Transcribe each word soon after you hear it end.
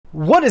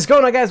What is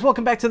going on, guys?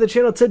 Welcome back to the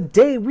channel.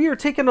 Today we are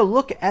taking a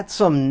look at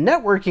some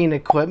networking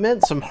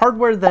equipment, some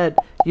hardware that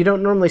you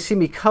don't normally see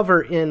me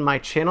cover in my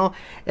channel,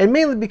 and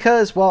mainly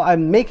because, well,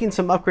 I'm making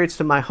some upgrades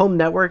to my home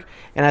network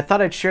and I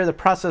thought I'd share the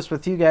process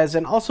with you guys.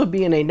 And also,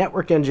 being a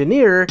network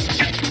engineer, quick,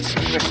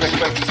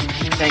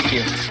 thank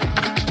you.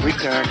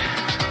 Return.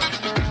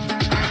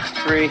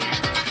 3,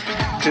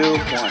 2,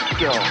 1,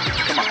 go.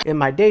 Come on. in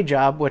my day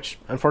job, which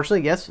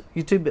unfortunately, yes,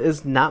 YouTube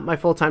is not my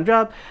full-time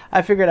job,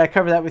 I figured I'd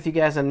cover that with you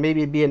guys and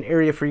maybe it'd be an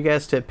area for you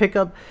guys to pick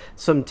up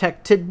some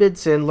tech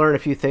tidbits and learn a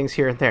few things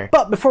here and there.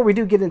 But before we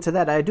do get into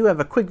that, I do have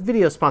a quick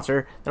video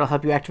sponsor that'll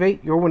help you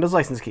activate your Windows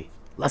license key.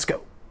 Let's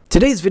go.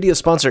 Today's video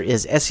sponsor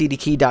is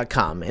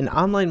scdkey.com, an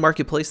online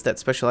marketplace that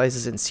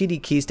specializes in CD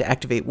keys to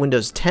activate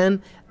Windows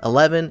 10,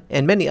 11,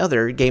 and many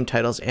other game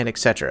titles and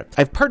etc.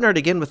 I've partnered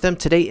again with them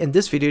today in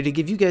this video to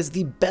give you guys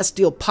the best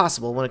deal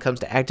possible when it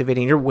comes to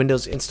activating your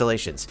Windows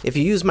installations. If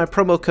you use my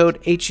promo code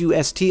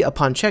HUST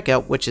upon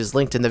checkout, which is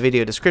linked in the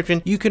video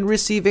description, you can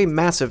receive a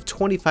massive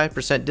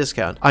 25%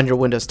 discount on your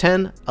Windows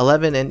 10,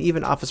 11, and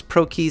even Office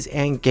Pro keys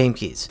and game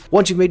keys.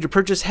 Once you've made your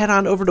purchase, head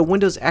on over to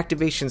Windows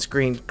activation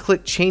screen,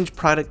 click change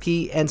product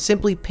key, and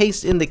simply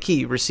paste in the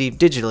key received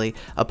digitally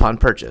upon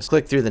purchase.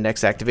 Click through the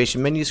next activation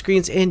menu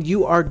screens and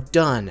you are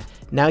done.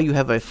 Now you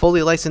have a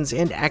fully licensed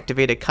and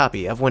activated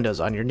copy of Windows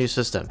on your new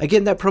system.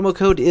 Again, that promo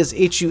code is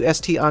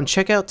HUST on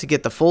checkout to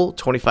get the full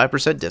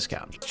 25%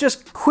 discount.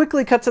 Just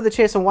quickly cut to the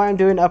chase on why I'm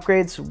doing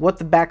upgrades, what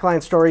the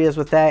backline story is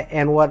with that,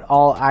 and what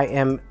all I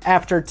am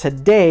after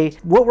today.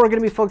 What we're going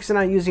to be focusing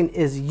on using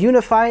is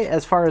Unifi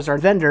as far as our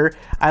vendor.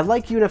 I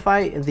like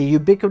Unifi, the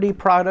Ubiquity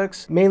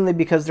products, mainly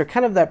because they're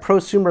kind of that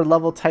prosumer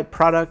level type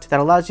product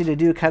that allows you to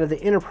do kind of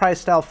the enterprise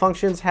style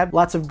functions, have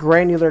lots of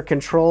granular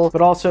control,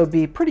 but also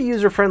be pretty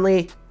user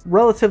friendly,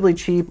 relatively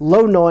cheap,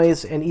 low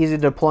noise, and easy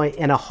to deploy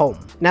in a home.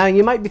 Now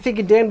you might be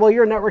thinking, Dan, well,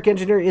 you're a network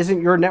engineer.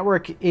 Isn't your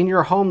network in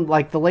your home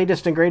like the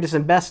latest and greatest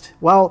and best?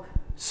 Well,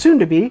 soon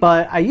to be,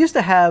 but I used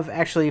to have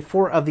actually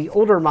 4 of the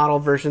older model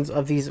versions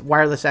of these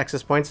wireless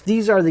access points.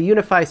 These are the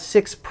Unifi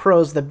 6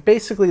 Pros,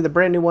 basically the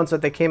brand new ones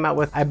that they came out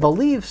with, I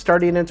believe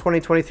starting in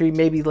 2023,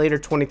 maybe later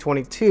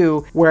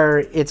 2022, where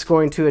it's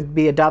going to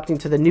be adopting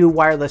to the new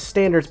wireless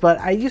standards. But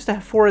I used to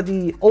have 4 of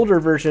the older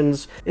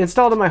versions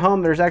installed in my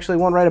home. There's actually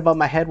one right above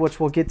my head,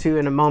 which we'll get to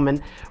in a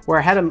moment, where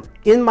I had them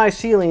in my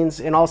ceilings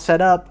and all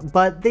set up,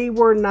 but they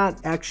were not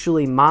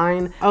actually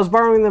mine. I was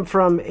borrowing them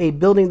from a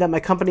building that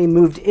my company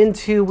moved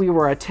into. We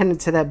were a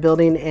tenant to that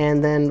building,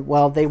 and then,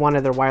 well, they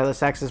wanted their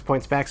wireless access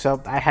points back,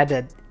 so I had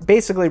to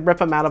basically rip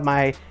them out of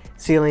my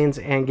ceilings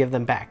and give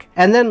them back.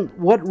 And then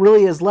what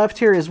really is left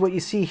here is what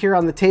you see here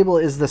on the table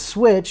is the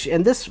switch,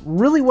 and this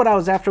really what I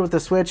was after with the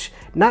switch,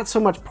 not so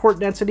much port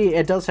density.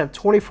 It does have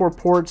 24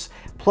 ports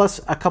plus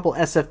a couple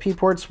SFP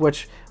ports,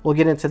 which we'll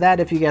get into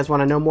that if you guys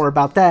want to know more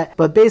about that.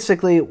 But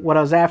basically what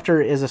I was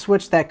after is a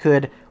switch that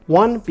could,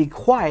 one, be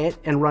quiet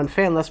and run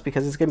fanless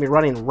because it's going to be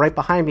running right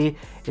behind me,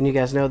 and you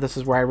guys know this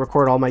is where I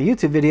record all my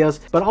YouTube videos,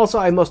 but also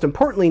I most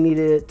importantly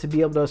needed it to be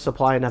able to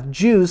supply enough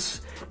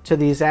juice to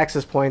these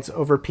access points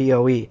over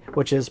PoE,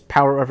 which is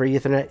power over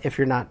Ethernet if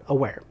you're not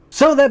aware.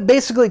 So that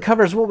basically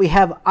covers what we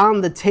have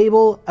on the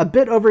table. A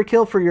bit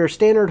overkill for your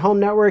standard home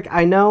network,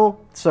 I know,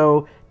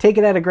 so take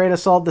it at a grain of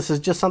salt. This is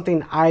just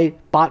something I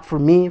bought for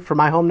me, for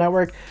my home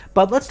network.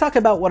 But let's talk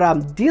about what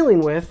I'm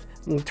dealing with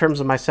in terms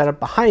of my setup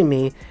behind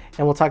me,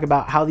 and we'll talk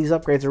about how these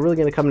upgrades are really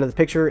going to come into the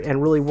picture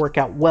and really work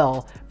out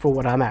well for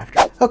what I'm after.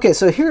 Okay,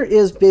 so here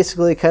is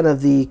basically kind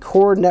of the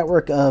core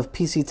network of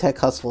PC Tech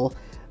Hustle,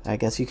 I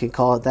guess you could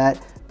call it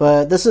that.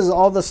 But this is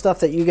all the stuff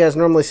that you guys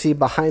normally see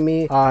behind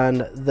me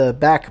on the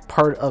back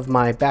part of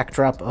my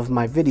backdrop of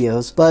my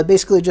videos. But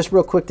basically just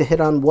real quick to hit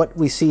on what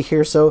we see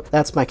here. So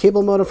that's my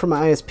cable modem for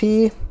my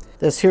ISP.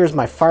 This here is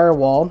my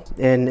firewall,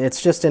 and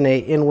it's just in a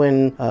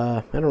Inwin,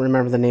 I don't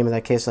remember the name of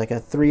that case, like a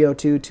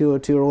 302,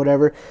 202 or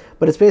whatever,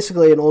 but it's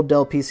basically an old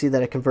Dell PC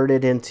that I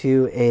converted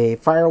into a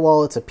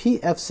firewall. It's a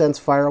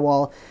pfSense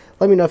firewall.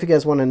 Let me know if you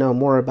guys want to know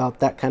more about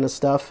that kind of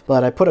stuff.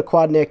 But I put a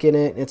quad NIC in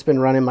it. It's been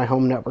running my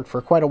home network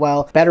for quite a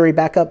while. Battery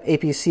backup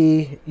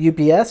APC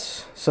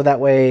UPS, so that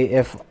way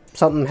if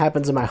something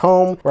happens in my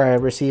home where I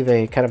receive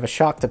a kind of a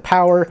shock to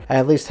power, I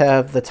at least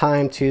have the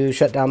time to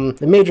shut down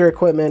the major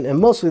equipment. And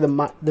mostly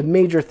the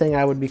major thing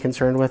I would be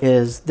concerned with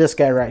is this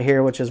guy right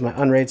here, which is my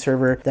Unraid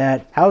server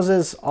that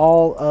houses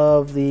all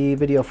of the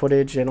video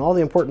footage and all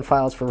the important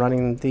files for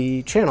running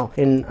the channel.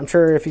 And I'm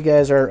sure if you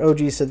guys are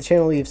OGs to the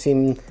channel, you've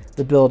seen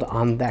the build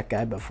on that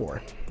guy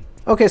before.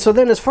 Okay, so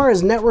then as far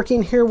as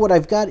networking here, what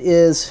I've got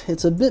is,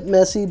 it's a bit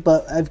messy,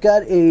 but I've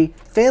got a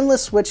fanless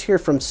switch here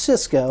from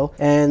Cisco,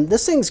 and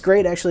this thing's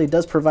great. Actually, it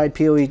does provide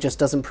PoE, just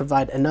doesn't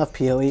provide enough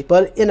PoE.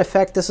 But in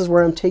effect, this is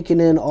where I'm taking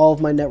in all of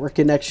my network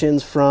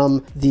connections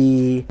from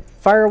the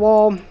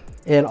firewall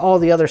and all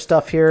the other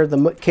stuff here,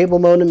 the cable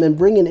modem, and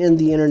bringing in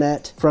the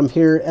internet from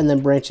here and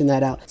then branching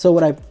that out. So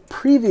what I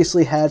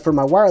previously had for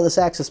my wireless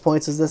access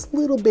points is this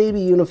little baby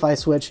Unifi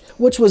switch,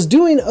 which was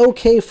doing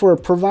okay for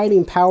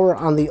providing power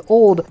on the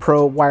old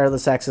Pro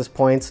wireless access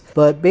points,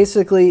 but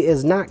basically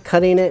is not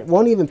cutting it,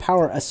 won't even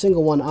power a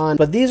single one on.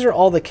 But these are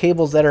all the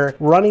cables that are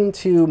running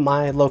to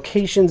my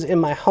locations in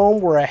my home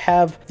where I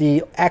have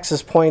the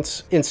access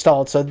points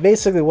installed. So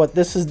basically what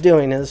this is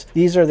doing is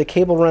these are the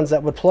cable runs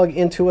that would plug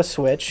into a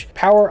switch,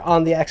 power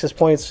on the access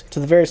points to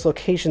the various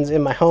locations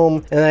in my home,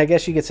 and then I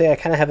guess you could say I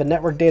kind of have a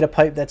network data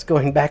pipe that's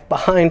going back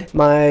behind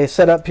my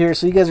setup here.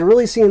 So you guys are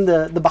really seeing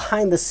the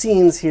behind the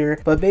scenes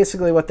here, but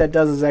basically what that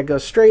does is that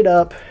goes straight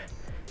up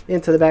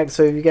into the back.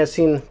 So have you guys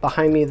seen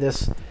behind me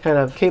this kind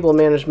of cable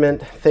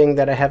management thing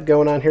that I have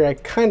going on here? I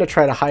kind of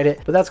try to hide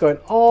it, but that's going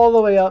all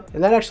the way up,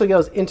 and that actually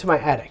goes into my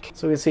attic.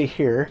 So we can see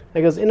here,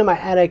 that goes into my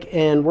attic,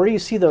 and where you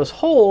see those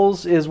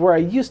holes is where I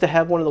used to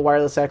have one of the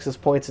wireless access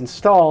points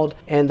installed,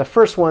 and the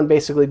first one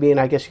basically being,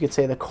 I guess you could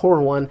say, the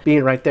core one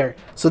being right there.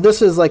 So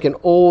this is like an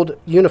old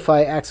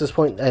Unifi access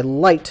point, a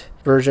light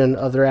version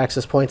of their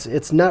access points.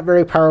 It's not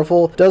very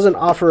powerful, doesn't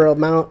offer an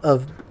amount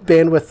of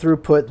bandwidth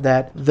throughput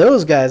that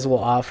those guys will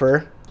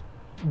offer,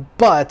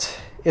 but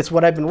it's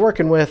what I've been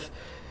working with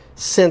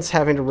since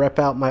having to rip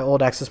out my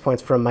old access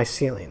points from my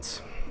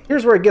ceilings.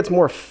 Here's where it gets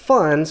more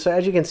fun. So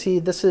as you can see,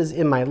 this is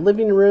in my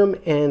living room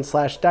and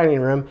slash dining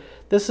room.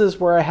 This is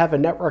where I have a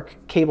network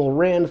cable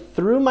ran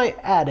through my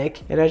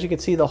attic. And as you can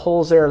see, the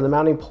holes there are the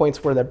mounting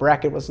points where the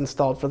bracket was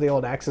installed for the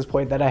old access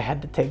point that I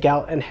had to take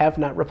out and have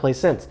not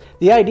replaced since.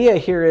 The idea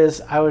here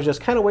is I was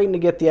just kind of waiting to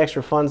get the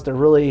extra funds to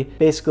really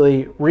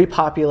basically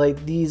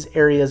repopulate these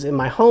areas in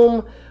my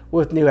home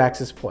with new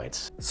access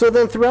points. So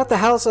then throughout the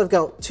house, I've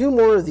got two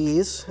more of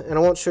these, and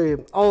I won't show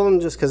you all of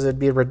them just because it'd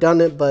be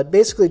redundant, but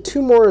basically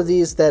two more of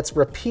these that's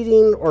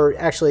repeating or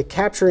actually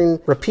capturing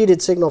repeated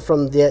signal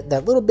from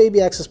that little baby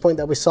access point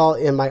that we saw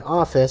in my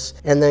office,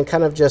 and then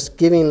kind of just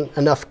giving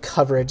enough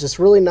coverage. It's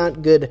really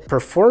not good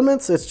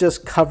performance, it's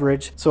just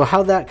coverage. So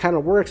how that kind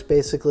of works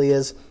basically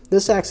is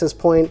this access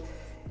point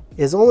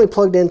is only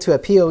plugged into a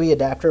PoE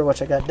adapter,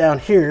 which I got down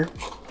here,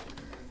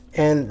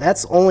 and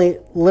that's only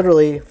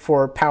literally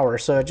for power.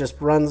 So it just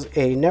runs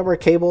a network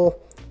cable,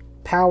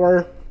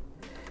 power,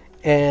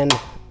 and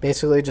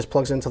basically just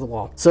plugs into the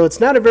wall. So it's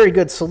not a very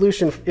good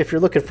solution if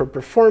you're looking for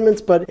performance,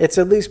 but it's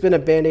at least been a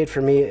band-aid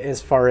for me as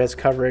far as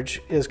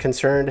coverage is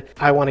concerned.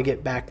 I want to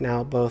get back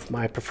now both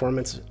my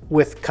performance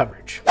with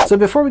coverage. So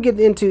before we get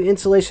into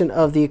installation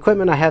of the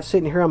equipment I have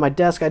sitting here on my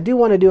desk, I do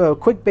want to do a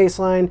quick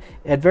baseline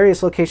at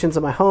various locations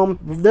of my home.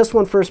 This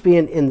one first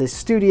being in the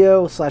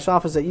studio slash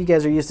office that you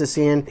guys are used to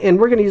seeing. And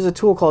we're going to use a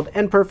tool called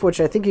NPerf, which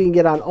I think you can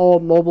get on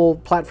all mobile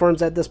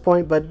platforms at this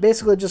point, but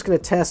basically just going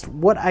to test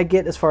what I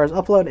get as far as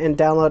upload and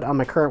download on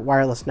my current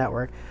wireless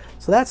network.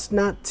 So that's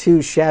not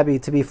too shabby,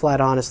 to be flat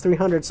honest.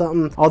 300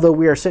 something, although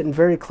we are sitting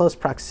very close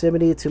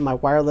proximity to my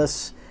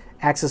wireless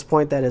access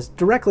point that is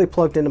directly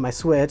plugged into my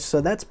switch,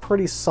 so that's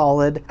pretty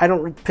solid. I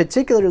don't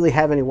particularly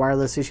have any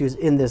wireless issues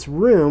in this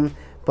room,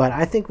 but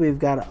I think we've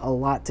got a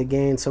lot to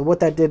gain. So what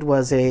that did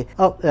was a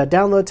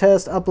download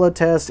test, upload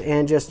test,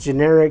 and just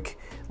generic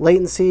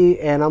latency,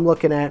 and I'm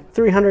looking at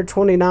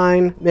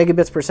 329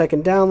 megabits per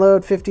second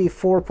download,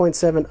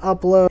 54.7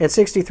 upload, and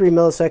 63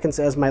 milliseconds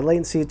as my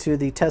latency to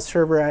the test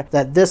server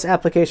that this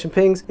application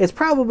pings. It's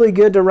probably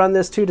good to run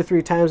this 2 to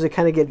 3 times to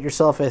kind of get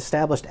yourself an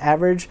established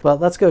average,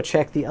 but let's go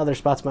check the other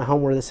spots in my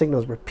home where the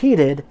signal is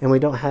repeated and we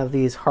don't have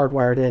these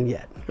hardwired in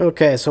yet.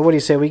 Okay, so what do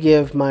you say we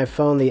give my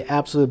phone the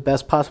absolute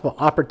best possible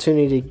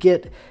opportunity to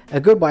get a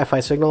good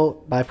Wi-Fi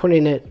signal by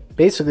putting it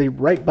basically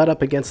right butt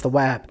up against the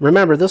WAP.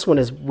 Remember, this one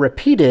is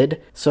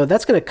repeated, so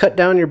that's going to cut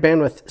down your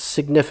bandwidth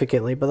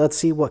significantly, but let's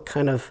see what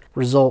kind of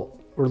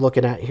result we're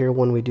looking at here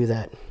when we do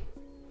that.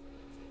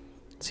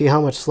 See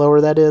how much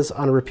slower that is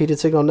on a repeated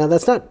signal? Now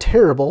that's not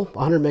terrible,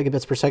 100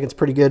 megabits per second is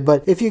pretty good,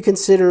 but if you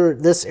consider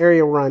this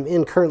area where I'm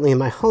in currently in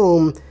my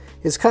home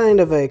is kind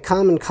of a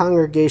common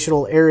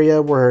congregational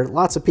area where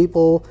lots of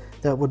people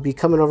that would be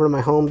coming over to my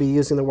home be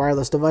using the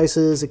wireless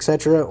devices,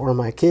 etc., or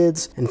my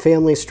kids and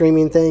family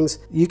streaming things,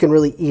 you can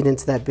really eat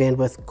into that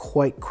bandwidth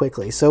quite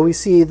quickly. So we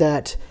see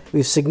that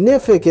we've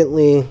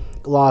significantly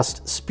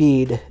lost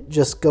speed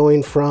just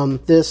going from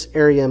this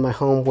area in my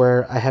home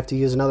where I have to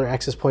use another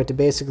access point to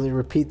basically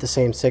repeat the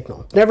same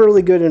signal. Never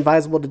really good and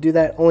advisable to do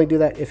that. Only do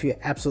that if you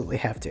absolutely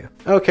have to.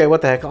 Okay,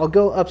 what the heck. I'll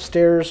go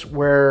upstairs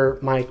where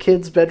my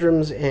kids'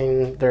 bedrooms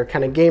and their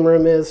kind of game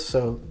room is,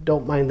 so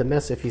don't mind the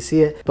mess if you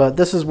see it. But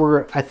this is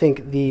where I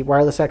think the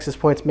wireless access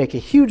points make a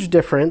huge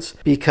difference,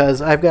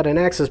 because I've got an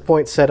access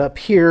point set up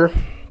here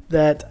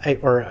that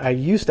I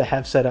used to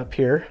have set up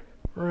here.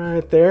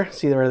 Right there,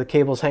 see where the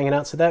cable's hanging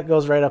out, so that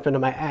goes right up into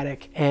my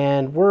attic,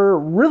 and we're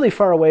really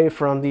far away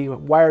from the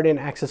wired in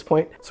access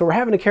point, so we're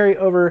having to carry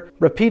over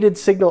repeated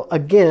signal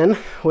again,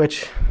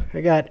 which I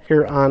got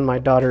here on my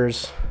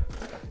daughter's,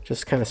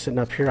 just kind of sitting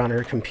up here on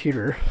her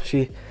computer.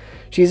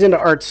 She's into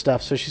art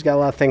stuff, so she's got a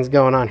lot of things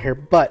going on here,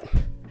 but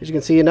as you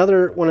can see,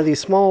 another one of these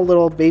small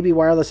little baby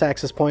wireless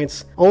access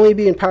points, only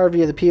being powered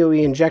via the PoE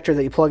injector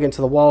that you plug into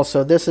the wall.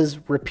 So this is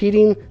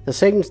repeating the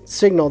same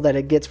signal that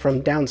it gets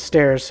from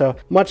downstairs. So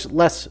much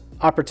less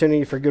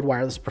opportunity for good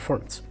wireless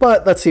performance.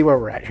 But let's see where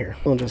we're at here.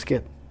 We'll just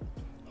get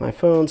my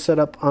phone set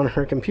up on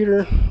her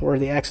computer where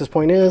the access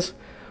point is,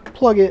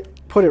 plug it,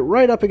 put it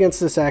right up against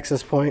this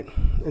access point,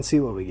 and see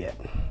what we get.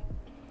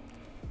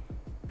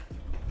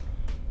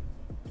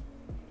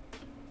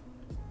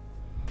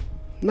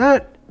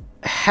 Not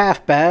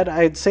half bad.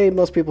 I'd say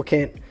most people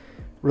can't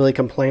really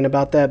complain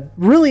about that.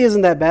 Really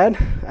isn't that bad.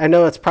 I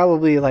know it's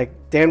probably like,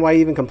 Dan, why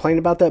you even complain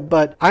about that?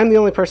 But I'm the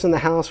only person in the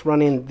house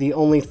running the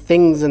only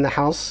things in the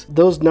house.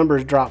 Those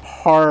numbers drop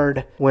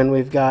hard when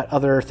we've got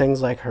other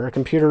things like her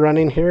computer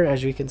running here,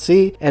 as you can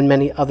see, and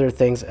many other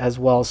things as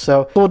well.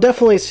 So we'll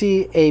definitely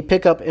see a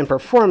pickup in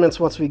performance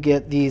once we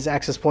get these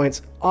access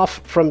points off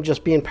from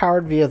just being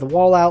powered via the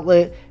wall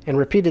outlet and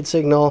repeated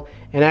signal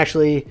and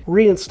actually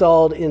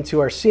reinstalled into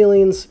our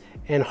ceilings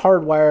and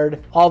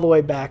hardwired all the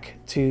way back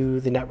to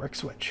the network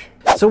switch.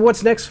 So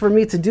what's next for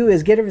me to do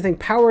is get everything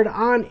powered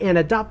on and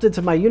adopted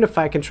to my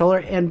Unifi controller.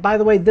 And by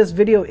the way, this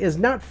video is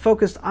not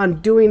focused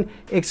on doing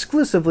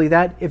exclusively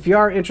that. If you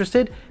are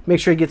interested, make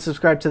sure you get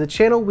subscribed to the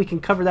channel. We can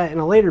cover that in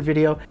a later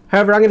video.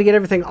 However, I'm gonna get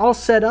everything all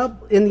set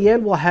up. In the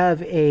end, we'll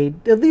have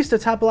at least a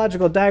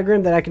topological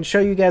diagram that I can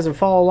show you guys and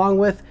follow along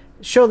with,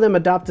 show them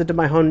adopted to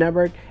my home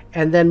network,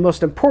 and then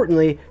most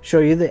importantly, show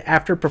you the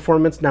after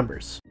performance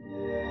numbers.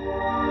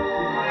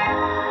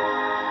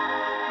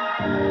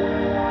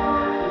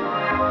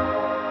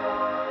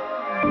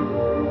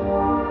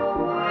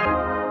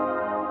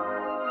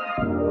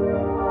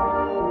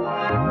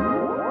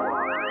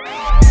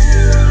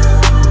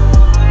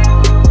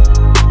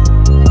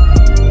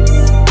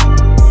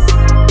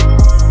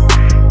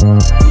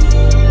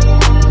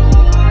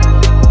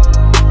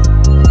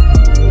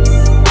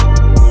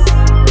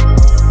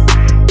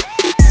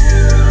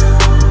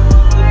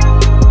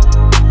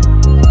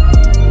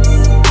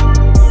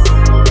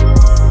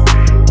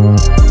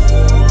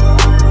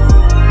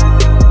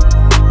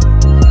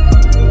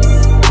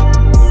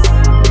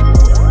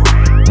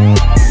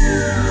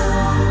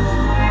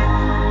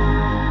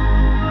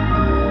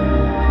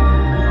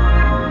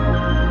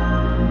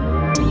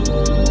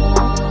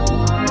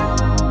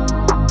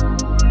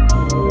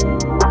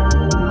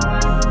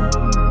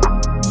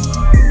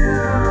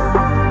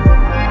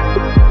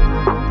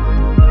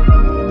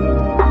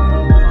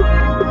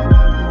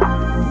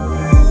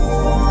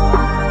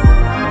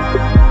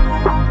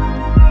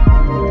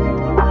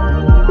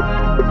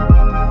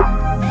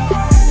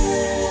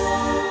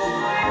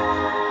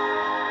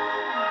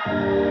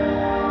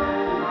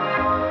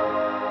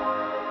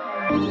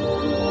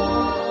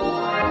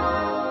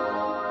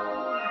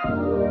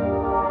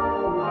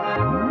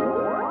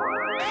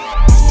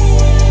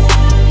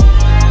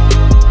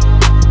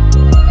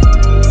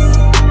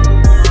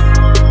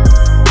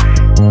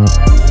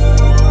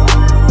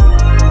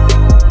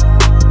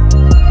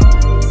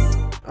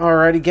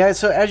 Alrighty guys,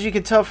 so as you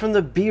can tell from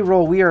the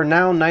B-roll, we are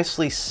now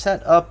nicely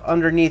set up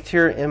underneath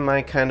here in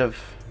my kind of,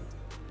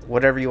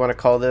 whatever you want to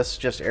call this,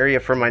 just area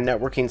for my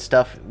networking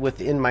stuff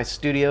within my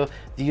studio.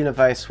 The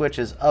Unifi switch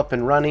is up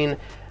and running.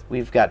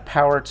 We've got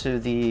power to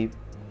the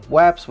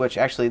WAPs, which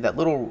actually that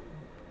little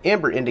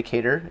amber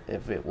indicator,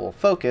 if it will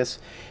focus,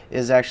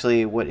 is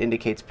actually what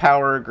indicates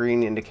power.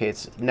 Green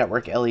indicates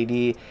network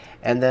LED.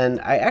 And then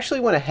I actually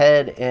went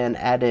ahead and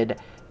added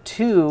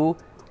 2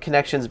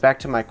 connections back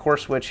to my core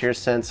switch here,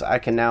 since I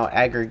can now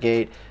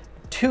aggregate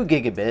 2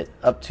 gigabit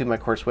up to my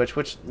core switch,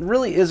 which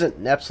really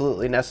isn't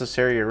absolutely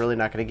necessary. You're really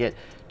not going to get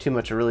too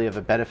much really of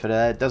a benefit of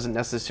that. It doesn't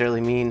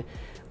necessarily mean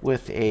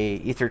with a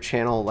ether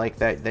channel like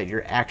that that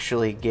you're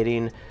actually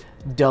getting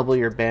double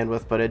your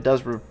bandwidth, but it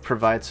does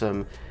provide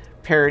some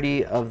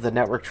parity of the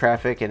network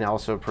traffic and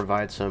also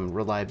provide some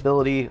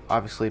reliability,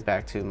 obviously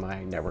back to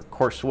my network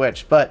core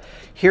switch. But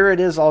here it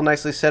is all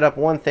nicely set up.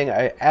 One thing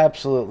I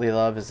absolutely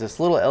love is this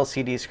little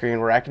LCD screen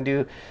where I can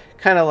do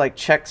kind of like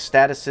check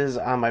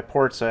statuses on my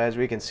ports. So as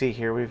we can see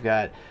here, we've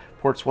got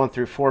ports 1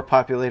 through 4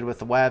 populated with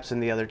the WAPs,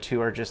 and the other 2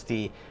 are just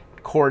the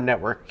core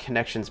network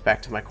connections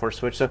back to my core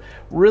switch. So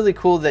really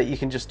cool that you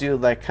can just do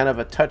like kind of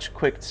a touch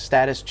quick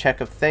status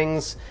check of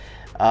things.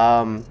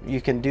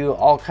 You can do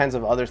all kinds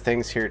of other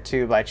things here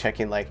too by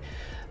checking like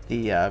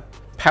the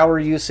power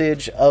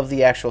usage of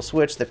the actual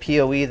switch, the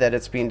PoE that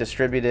it's being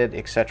distributed,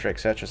 etc.,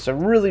 etc. So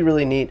really,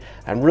 really neat.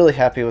 I'm really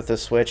happy with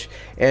this switch.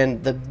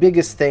 And the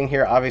biggest thing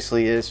here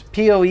obviously is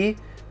PoE,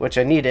 which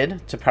I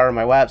needed to power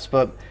my WAPs,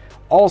 but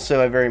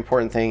also a very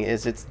important thing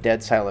is it's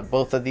dead silent.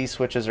 Both of these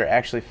switches are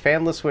actually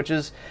fanless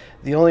switches.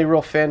 The only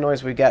real fan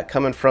noise we got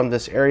coming from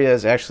this area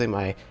is actually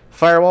my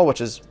firewall, which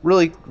is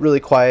really, really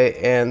quiet,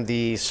 and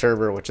the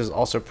server, which is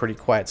also pretty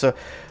quiet. So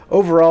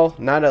overall,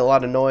 not a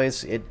lot of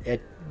noise.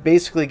 It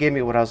basically gave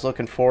me what I was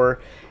looking for.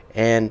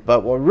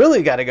 But what we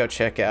really got to go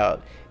check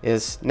out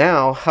is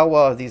now how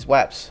well are these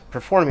WAPs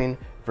performing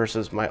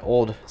versus my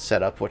old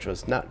setup, which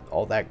was not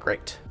all that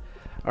great.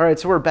 All right,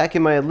 so we're back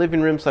in my living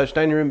room /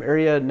 dining room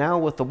area now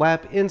with the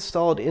WAP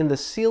installed in the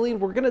ceiling.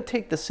 We're gonna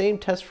take the same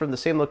test from the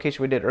same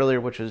location we did earlier,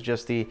 which was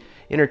just the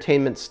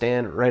entertainment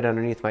stand right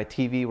underneath my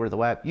TV where the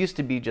WAP used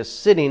to be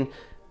just sitting,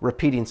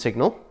 repeating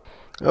signal.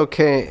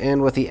 Okay,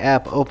 and with the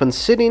app open,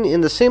 sitting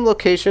in the same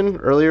location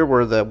earlier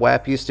where the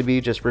WAP used to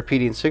be, just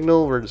repeating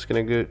signal, we're just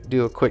going to go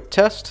do a quick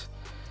test.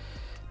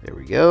 There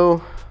we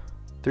go.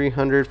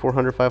 300,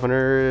 400,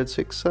 500,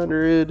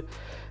 600.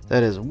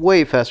 That is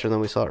way faster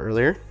than we saw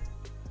earlier.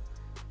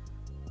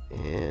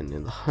 And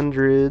in the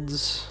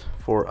hundreds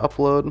for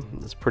upload,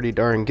 that's pretty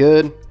darn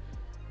good.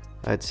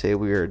 I'd say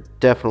we are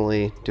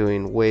definitely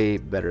doing way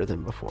better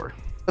than before.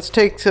 Let's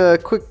take a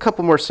quick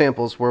couple more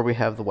samples where we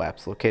have the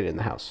WAPs located in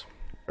the house.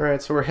 All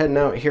right, so we're heading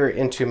out here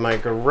into my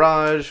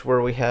garage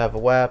where we have a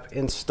WAP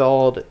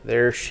installed.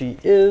 There she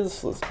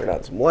is. Let's turn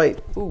on some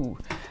light. Ooh,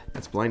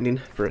 that's blinding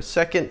for a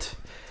second.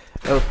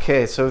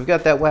 Okay, so we've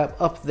got that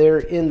WAP up there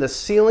in the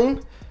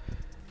ceiling.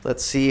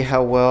 Let's see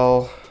how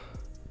well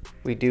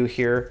we do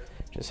here,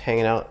 just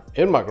hanging out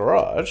in my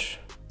garage.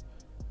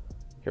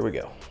 Here we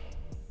go.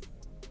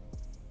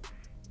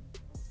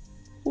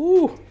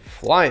 Ooh,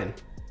 flying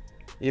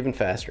even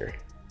faster.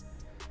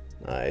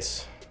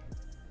 Nice.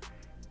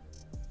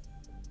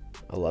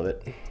 I love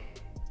it.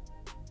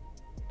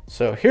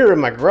 So here in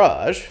my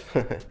garage,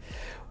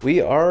 we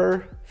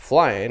are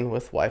flying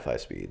with Wi-Fi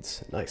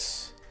speeds.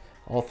 Nice.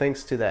 All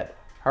thanks to that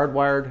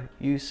hardwired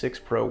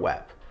U6 Pro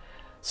WAP.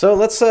 So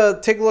let's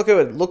take a look at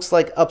what it looks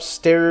like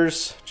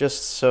upstairs,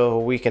 just so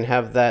we can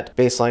have that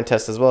baseline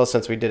test as well,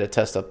 since we did a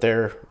test up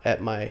there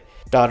at my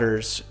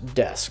daughter's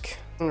desk.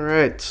 All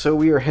right, so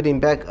we are heading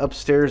back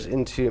upstairs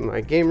into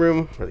my game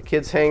room where the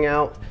kids hang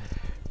out.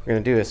 We're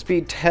gonna do a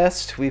speed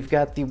test. We've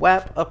got the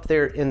WAP up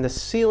there in the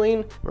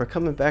ceiling. We're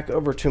coming back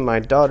over to my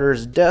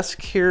daughter's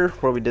desk here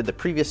where we did the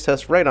previous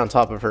test right on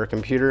top of her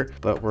computer,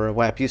 but where a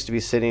WAP used to be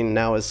sitting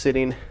now is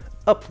sitting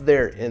up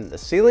there in the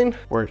ceiling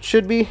where it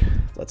should be.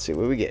 Let's see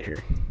what we get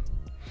here.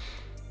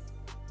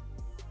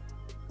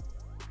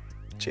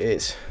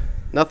 Jeez,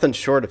 nothing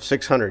short of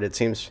 600 it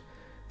seems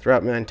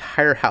throughout my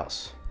entire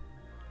house.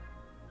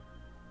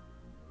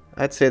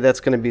 I'd say that's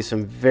going to be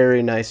some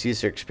very nice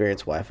user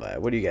experience Wi-Fi.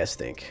 What do you guys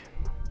think?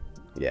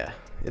 Yeah,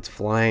 it's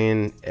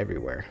flying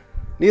everywhere.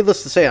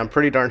 Needless to say, I'm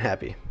pretty darn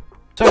happy.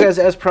 So guys,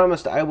 as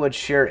promised, I would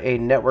share a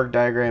network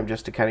diagram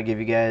just to kind of give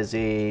you guys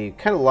a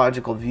kind of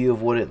logical view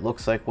of what it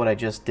looks like, what I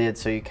just did,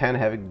 so you kind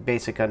of have a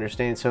basic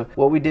understanding. So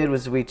what we did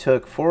was we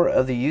took 4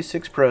 of the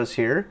U6 Pros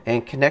here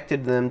and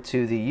connected them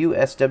to the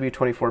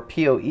USW24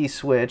 PoE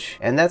switch,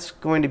 and that's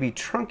going to be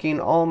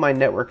trunking all my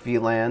network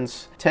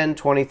VLANs 10,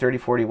 20, 30,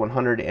 40,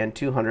 100, and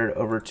 200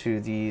 over to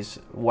these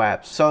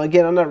WAPs. So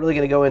again, I'm not really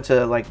going to go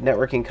into like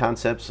networking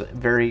concepts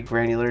very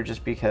granular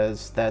just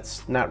because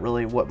that's not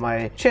really what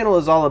my channel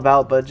is all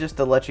about, but just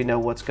to let you know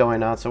what's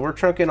going on. So we're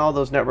trunking all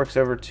those networks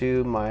over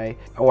to my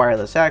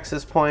wireless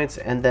access points,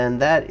 and then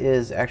that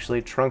is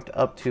actually trunked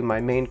up to my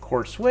main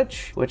core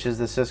switch, which is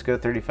the Cisco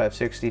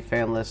 3560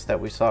 fanless that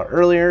we saw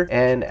earlier.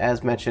 And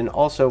as mentioned,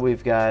 also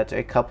we've got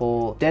a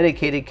couple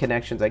dedicated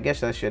connections. I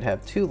guess I should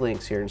have 2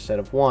 links here instead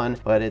of 1,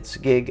 but it's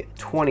gig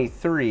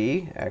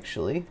 23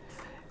 actually,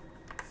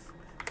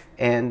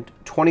 and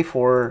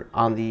 24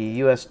 on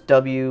the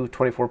USW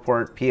 24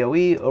 port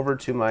PoE over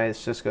to my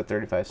Cisco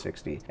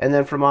 3560. And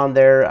then from on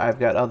there, I've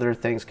got other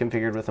things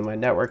configured within my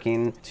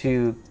networking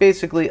to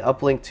basically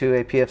uplink to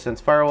a pfSense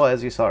firewall,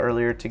 as you saw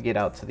earlier, to get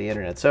out to the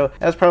internet. So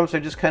as promised, I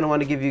just kind of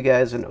want to give you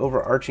guys an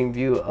overarching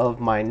view of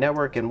my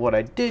network and what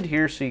I did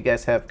here so you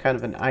guys have kind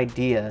of an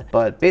idea.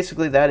 But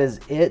basically that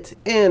is it.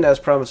 And as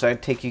promised,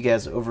 I'd take you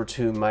guys over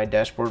to my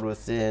dashboard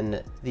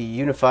within the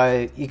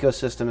Unifi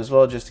ecosystem as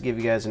well, just to give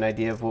you guys an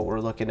idea of what we're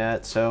looking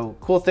at. So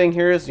cool thing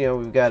here is, you know,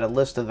 we've got a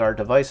list of our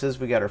devices.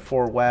 We got our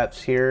 4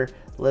 WAPs here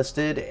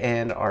listed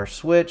and our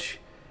switch.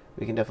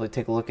 We can definitely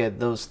take a look at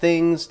those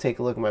things, take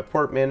a look at my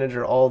port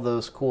manager, all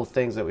those cool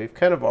things that we've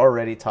kind of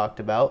already talked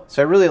about.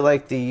 So I really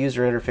like the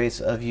user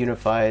interface of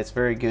Unifi. It's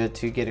very good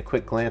to get a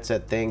quick glance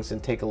at things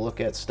and take a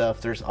look at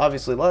stuff. There's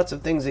obviously lots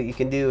of things that you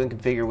can do and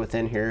configure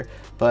within here,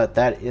 but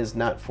that is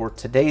not for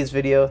today's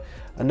video.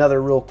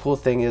 Another real cool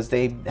thing is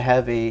they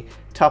have a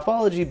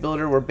topology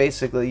builder where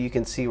basically you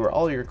can see where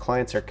all your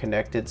clients are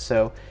connected.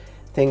 So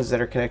things that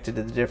are connected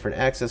to the different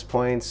access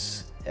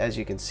points, as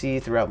you can see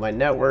throughout my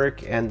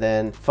network, and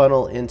then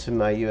funnel into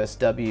my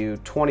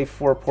USW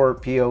 24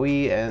 port PoE.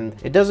 And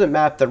it doesn't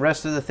map the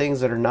rest of the things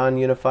that are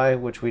non-Unifi,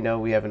 which we know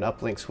we have an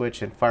uplink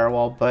switch and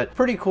firewall, but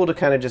pretty cool to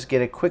kind of just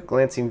get a quick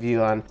glancing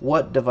view on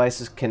what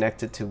device is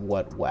connected to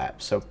what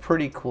WAP. So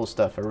pretty cool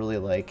stuff. I really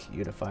like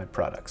Unifi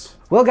products.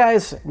 Well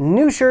guys,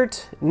 new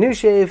shirt, new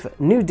shave,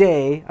 new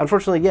day.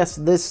 Unfortunately, yes,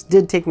 this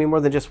did take me more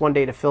than just 1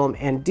 day to film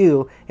and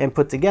do and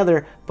put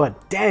together,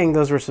 but dang,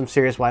 those were some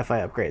serious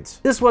Wi-Fi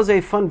upgrades. This was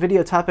a fun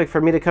video topic for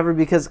me to cover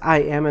because I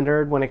am a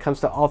nerd when it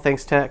comes to all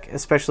things tech,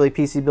 especially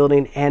PC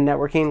building and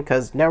networking,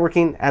 because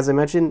networking, as I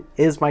mentioned,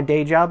 is my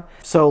day job.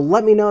 So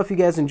let me know if you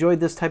guys enjoyed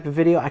this type of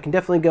video. I can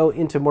definitely go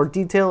into more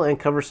detail and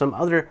cover some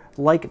other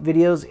like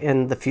videos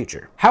in the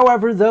future.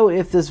 However, though,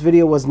 if this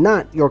video was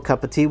not your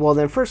cup of tea, well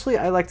then firstly,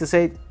 I'd like to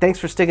say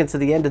thanks for sticking to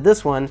the end of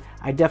this one.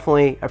 I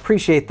definitely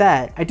appreciate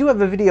that. I do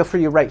have a video for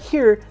you right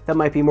here that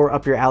might be more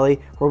up your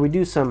alley, where we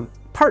do some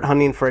part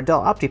hunting for a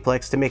Dell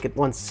Optiplex to make it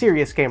one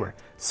serious gamer.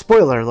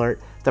 Spoiler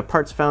alert, The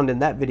parts found in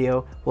that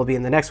video will be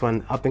in the next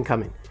one up and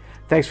coming.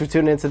 Thanks for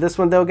tuning into this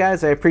one though,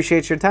 guys. I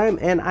appreciate your time,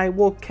 and I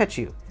will catch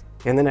you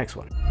in the next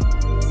one.